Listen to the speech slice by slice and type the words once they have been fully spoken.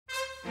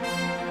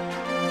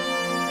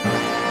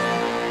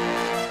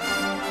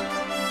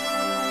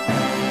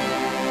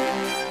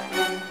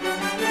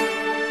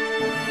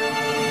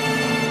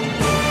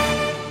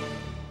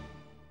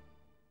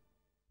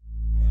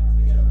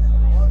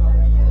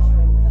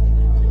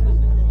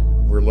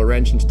our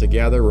engines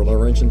together. We're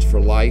our engines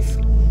for life.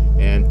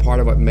 And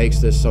part of what makes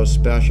this so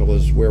special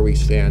is where we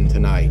stand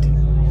tonight.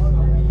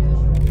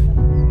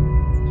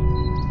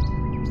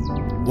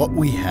 What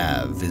we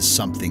have is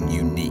something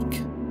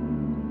unique.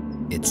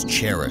 It's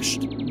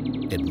cherished,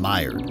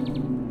 admired,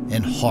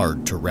 and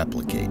hard to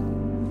replicate.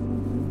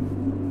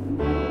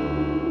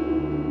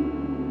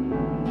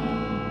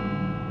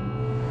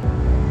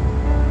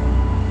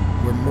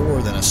 We're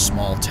more than a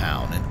small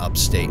town in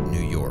upstate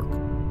New York.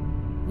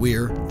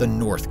 We're the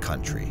North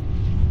Country.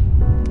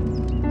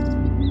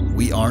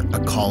 We aren't a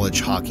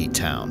college hockey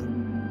town.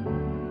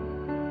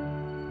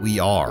 We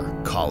are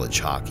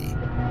college hockey.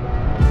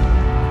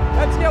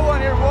 Let's get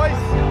one here, boys.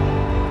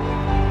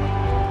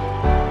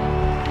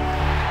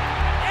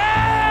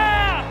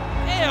 Yeah!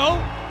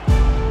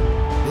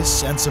 Ew! This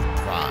sense of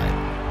pride,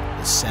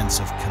 this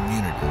sense of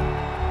community,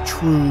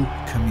 true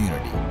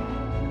community,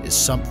 is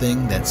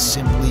something that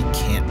simply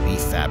can't be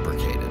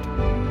fabricated.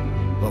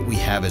 What we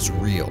have is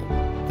real.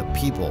 The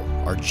people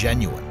are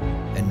genuine,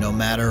 and no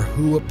matter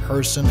who a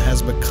person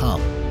has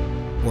become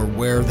or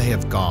where they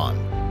have gone,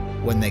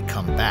 when they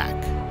come back,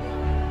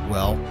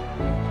 well,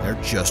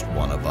 they're just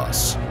one of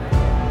us.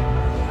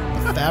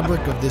 The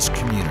fabric of this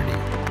community,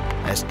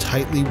 as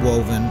tightly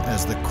woven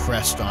as the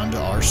crest onto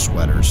our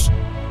sweaters,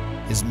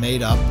 is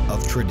made up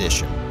of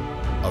tradition,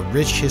 a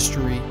rich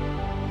history,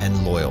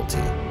 and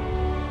loyalty.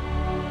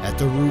 At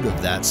the root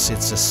of that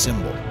sits a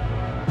symbol,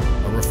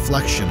 a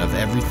reflection of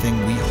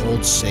everything we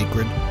hold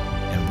sacred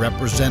and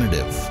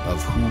representative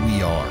of who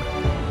we are.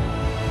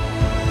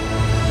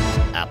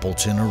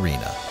 Appleton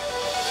Arena.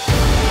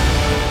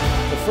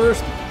 The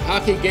first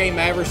hockey game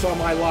I ever saw in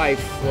my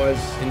life was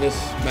in this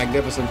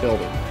magnificent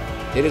building.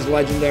 It is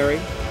legendary.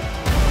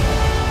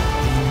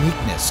 The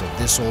uniqueness of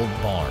this old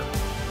barn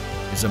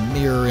is a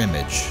mirror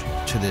image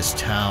to this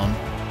town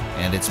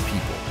and its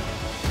people.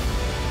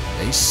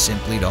 They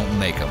simply don't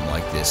make them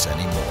like this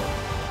anymore.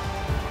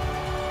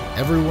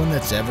 Everyone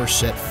that's ever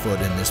set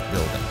foot in this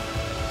building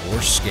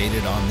or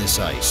skated on this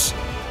ice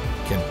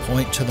can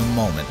point to the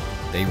moment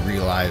they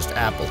realized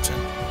Appleton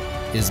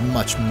is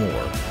much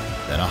more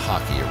than a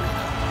hockey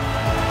arena.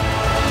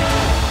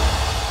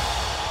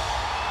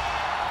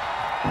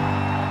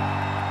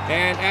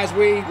 And as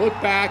we look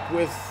back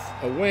with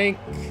a wink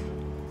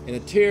and a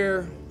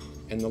tear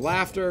and the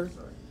laughter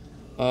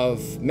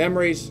of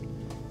memories,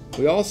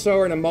 we also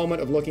are in a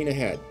moment of looking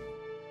ahead.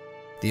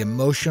 The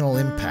emotional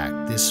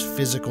impact this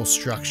physical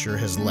structure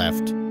has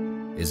left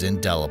is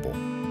indelible.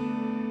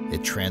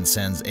 It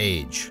transcends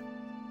age,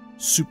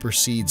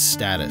 supersedes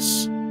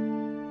status,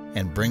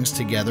 and brings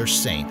together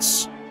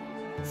saints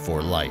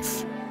for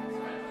life.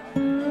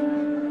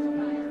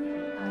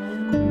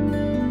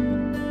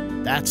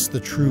 That's the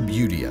true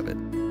beauty of it,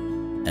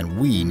 and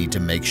we need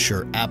to make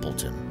sure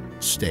Appleton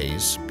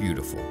stays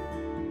beautiful.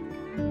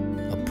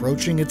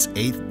 Approaching its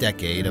 8th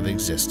decade of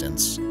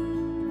existence,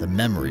 the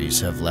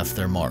memories have left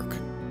their mark.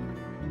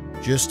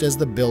 Just as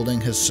the building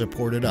has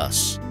supported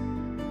us,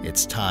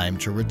 it's time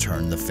to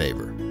return the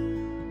favor.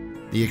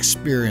 The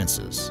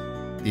experiences,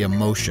 the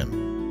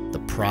emotion, the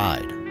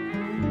pride,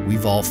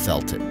 we've all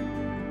felt it.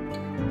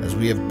 As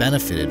we have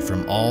benefited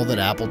from all that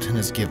Appleton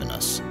has given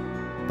us,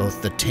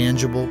 both the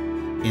tangible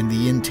and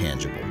the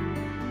intangible,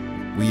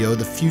 we owe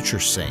the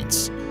future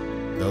saints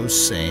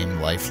those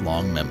same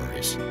lifelong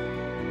memories.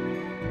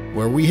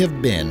 Where we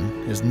have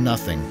been is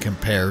nothing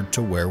compared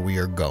to where we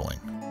are going.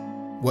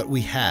 What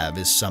we have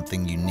is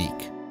something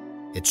unique.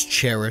 It's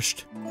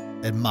cherished,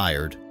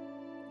 admired,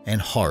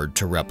 and hard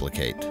to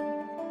replicate.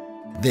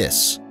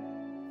 This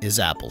is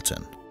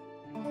Appleton.